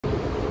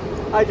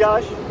Hi,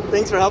 Josh.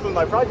 Thanks for helping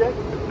my project.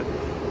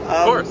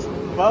 Of course.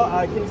 Well,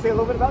 can you say a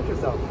little bit about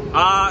yourself?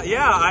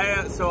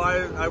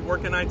 I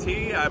work in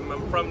IT.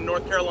 I'm from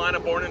North Carolina,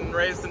 born and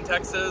raised in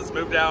Texas.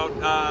 Moved out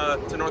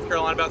to North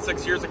Carolina about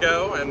 6 years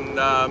ago, and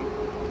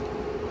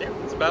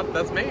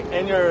that's me.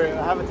 And you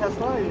have a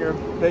Tesla, and you're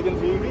big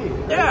into EV.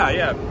 Right?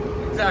 Yeah,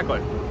 exactly.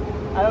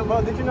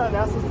 Well, did you know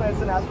NASA's plans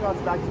to send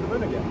astronauts back to the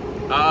moon again?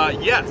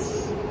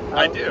 Yes.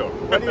 I do.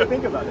 What do you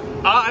think about it?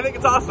 I think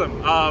it's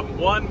awesome.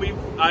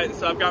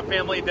 I've got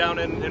family down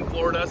in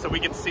Florida, so we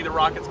get to see the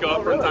rockets go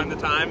up from time to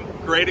time.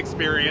 Great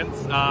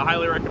experience.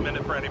 Highly recommend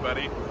it for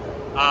anybody.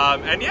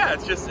 And yeah,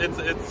 it's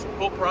a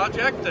cool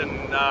project,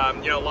 and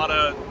a lot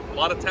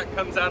of tech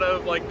comes out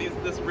of like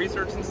this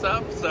research and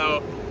stuff.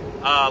 So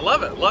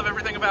love it. Love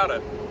everything about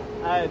it.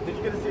 Did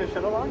you get to see a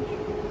shuttle launch?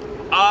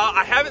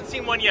 I haven't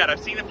seen one yet. I've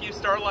seen a few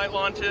Starlight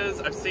launches.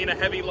 I've seen a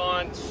Heavy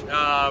launch,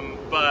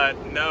 but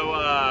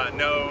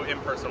no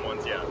in-person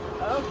ones yet.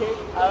 Okay.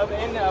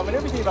 And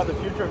whenever you think about the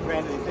future of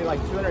humanity, say like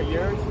 200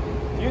 years,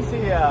 do you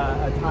see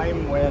a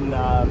time when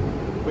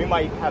we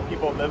might have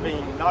people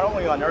living not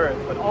only on Earth,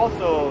 but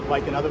also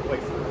like in other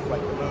places,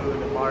 like the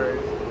moon and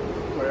Mars,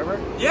 wherever?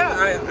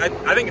 Yeah,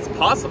 I think it's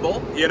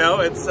possible.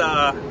 It's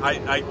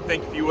I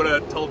think if you would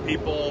have told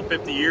people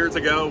 50 years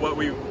ago what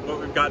we've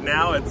got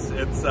now, it's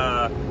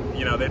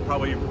they'd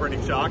probably be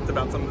pretty shocked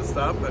about some of the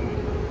stuff. And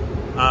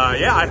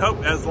I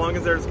hope as long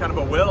as there's kind of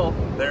a will,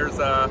 there's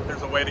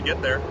a way to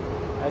get there.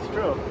 That's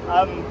true.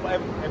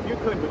 If you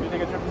could, would you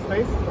take a trip to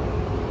space?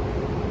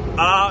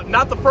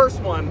 Not the first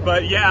one,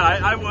 but yeah,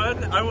 I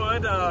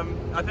would.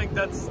 I think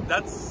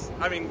that's.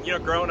 I mean,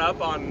 growing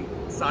up on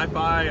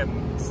sci-fi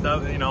and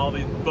stuff, all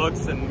these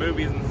books and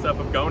movies and stuff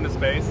of going to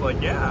space,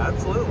 like, yeah,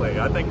 absolutely.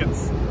 I think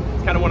it's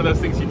kind of one of those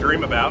things you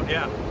dream about.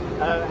 Yeah.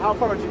 How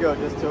far would you go?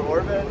 Just to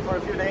orbit for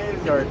a few days,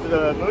 or to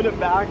the moon and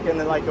back, and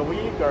then like a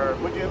week, or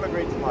would you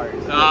immigrate to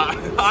Mars?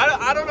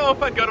 I don't know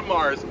if I'd go to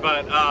Mars,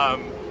 but I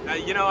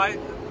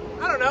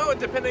don't know.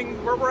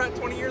 Depending where we're at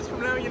 20 years from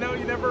now,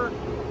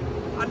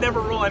 I'd never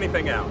rule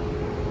anything out.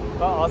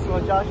 Well,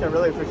 awesome, Josh. I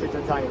really appreciate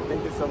your time.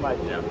 Thank you so much.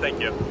 Yeah, thank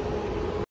you.